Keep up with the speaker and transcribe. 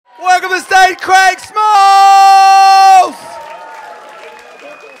Craig Smalls!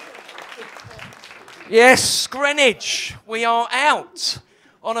 Yes, Greenwich, we are out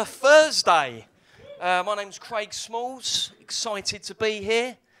on a Thursday. My name's Craig Smalls, excited to be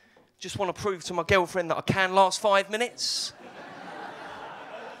here. Just want to prove to my girlfriend that I can last 5 minutes.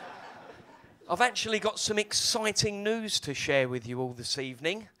 I've actually got some exciting news to share with you all this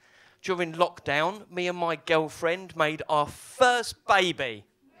evening. During lockdown, me and my girlfriend made our first baby.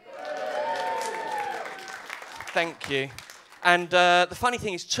 Thank you. And the funny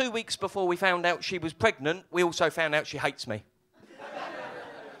thing is, 2 weeks before we found out she was pregnant, we also found out she hates me.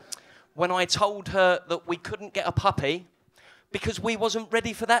 When I told her that we couldn't get a puppy because we wasn't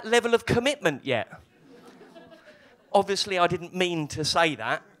ready for that level of commitment yet. Obviously, I didn't mean to say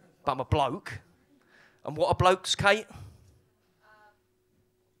that, but I'm a bloke. And what are blokes, Kate?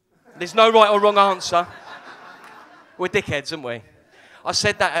 There's no right or wrong answer. We're dickheads, aren't we? I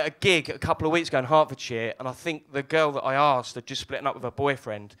said that at a gig a couple of weeks ago in Hertfordshire, and I think the girl that I asked had just splitting up with her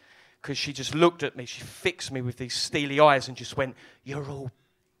boyfriend because she just looked at me, she fixed me with these steely eyes and just went, "You're all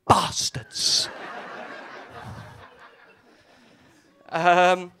bastards."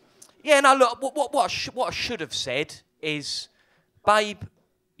 Yeah, no, look, what I should have said is, babe,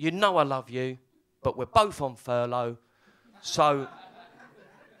 you know I love you, but we're both on furlough, so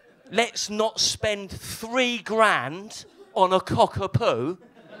let's not spend 3 grand on a cockapoo.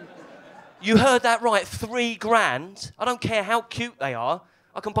 You heard that right, 3 grand. I don't care how cute they are.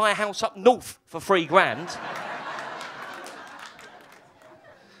 I can buy a house up north for 3 grand.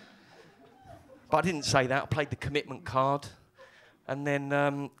 But I didn't say that. I played the commitment card. And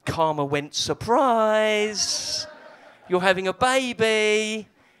then Karma went, surprise, you're having a baby.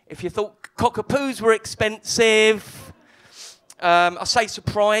 If you thought cockapoos were expensive. I say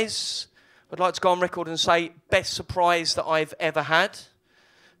surprise. I'd like to go on record and say best surprise that I've ever had.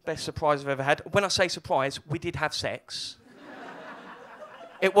 Best surprise I've ever had. When I say surprise, we did have sex.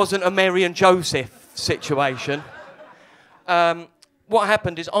 It wasn't a Mary and Joseph situation. What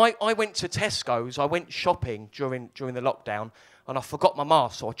happened is I went to Tesco's. I went shopping during the lockdown, and I forgot my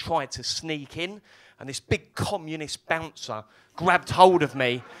mask, so I tried to sneak in, and this big communist bouncer grabbed hold of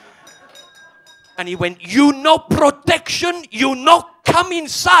me, and he went, "You no protection, you no come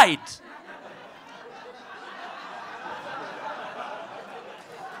inside."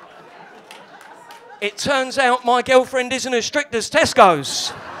 It turns out my girlfriend isn't as strict as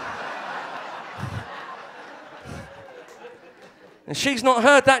Tesco's. And she's not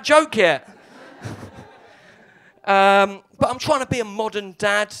heard that joke yet. But I'm trying to be a modern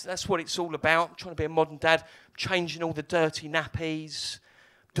dad. That's what it's all about. I'm trying to be a modern dad. Changing all the dirty nappies,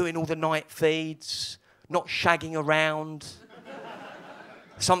 doing all the night feeds, not shagging around.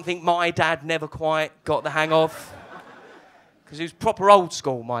 Something my dad never quite got the hang of. Because he was proper old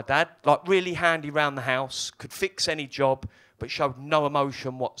school, my dad. Like, really handy round the house, could fix any job, but showed no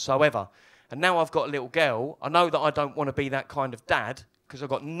emotion whatsoever. And now I've got a little girl, I know that I don't want to be that kind of dad, because I've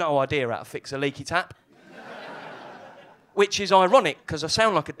got no idea how to fix a leaky tap. Which is ironic, because I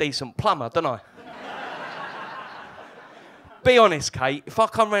sound like a decent plumber, don't I? Be honest, Kate, if I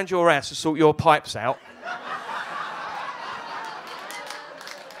come round your house to sort your pipes out...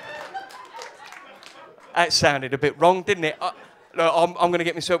 That sounded a bit wrong, didn't it? Look, I'm going to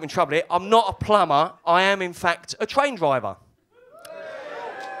get myself in trouble here. I'm not a plumber. I am, in fact, a train driver.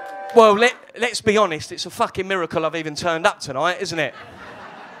 Well, let's be honest. It's a fucking miracle I've even turned up tonight, isn't it?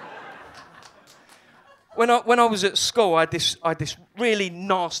 When I was at school, I had this really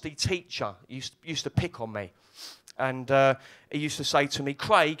nasty teacher who used to pick on me. And he used to say to me,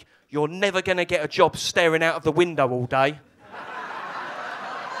 "Craig, you're never going to get a job staring out of the window all day."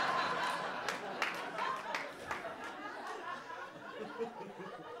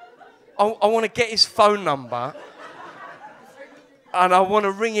 I want to get his phone number, and I want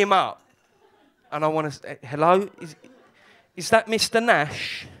to ring him up, and I want to say, "Hello, is that Mr.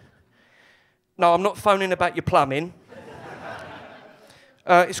 Nash? No, I'm not phoning about your plumbing.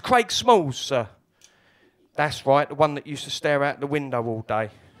 It's Craig Smalls, sir." "That's right, the one that used to stare out the window all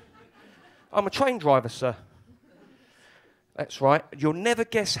day." "I'm a train driver, sir." "That's right. You'll never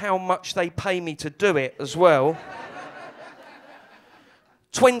guess how much they pay me to do it as well."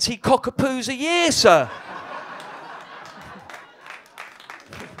 20 cockapoos a year, sir.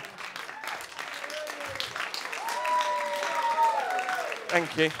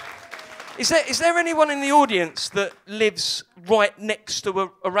 Thank you. Is there anyone in the audience that lives right next to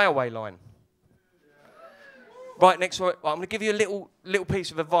a railway line? Right next to it? Well, I'm going to give you a little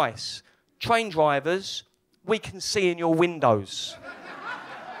piece of advice. Train drivers, we can see in your windows.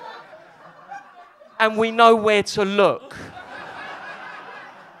 And we know where to look.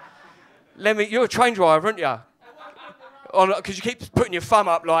 You're a train driver, aren't you? Because you keep putting your thumb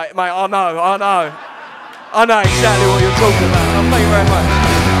up like, mate, I know exactly what you're talking about. Oh, thank you very much.